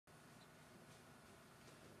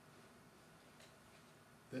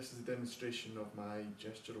This is a demonstration of my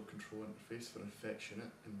gestural control interface for an effects unit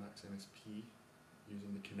in Max MSP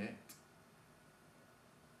using the Kinect,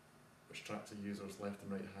 which tracks a user's left and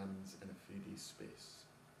right hands in a 3D space.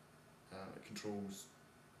 It controls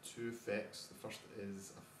two effects. The first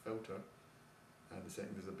is a filter, and the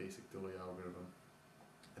second is a basic delay algorithm,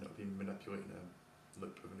 and it will be manipulating a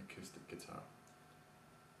loop of an acoustic guitar.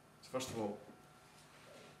 So first of all,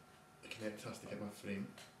 the Kinect has to get my frame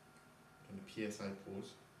in the PSI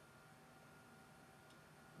pose.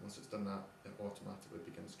 Once it's done that, it automatically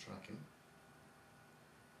begins tracking.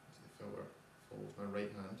 So the filter follows my right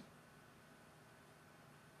hand.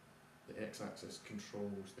 The x-axis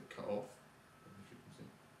controls the cutoff of the frequency.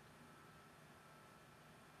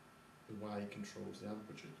 The y controls the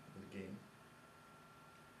amplitude of the gain.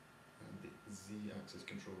 And the z-axis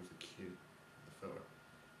controls the Q of the filter.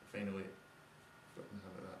 Finally, flipping the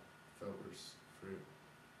hand like that, filters through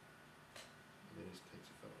various types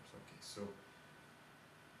of filters. Okay, so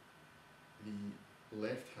the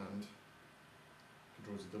left hand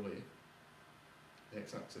controls the delay, the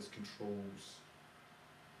x-axis controls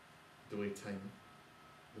delay time,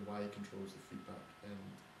 the y controls the feedback, and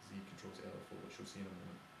z controls the LFO, which you'll see in a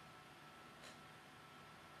moment.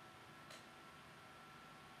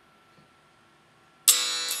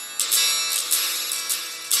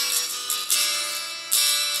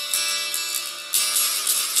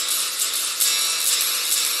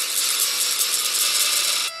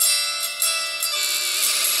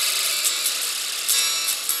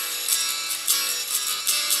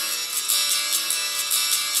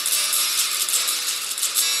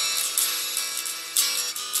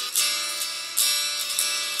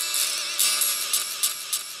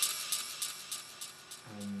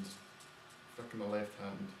 And flicking my left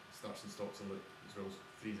hand starts and stops the loop, as well as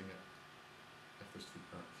freezing it if there's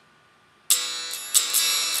feedback.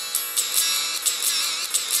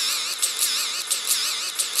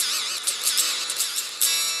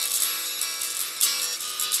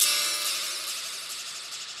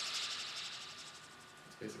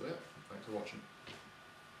 That's basically it. Thanks for watching.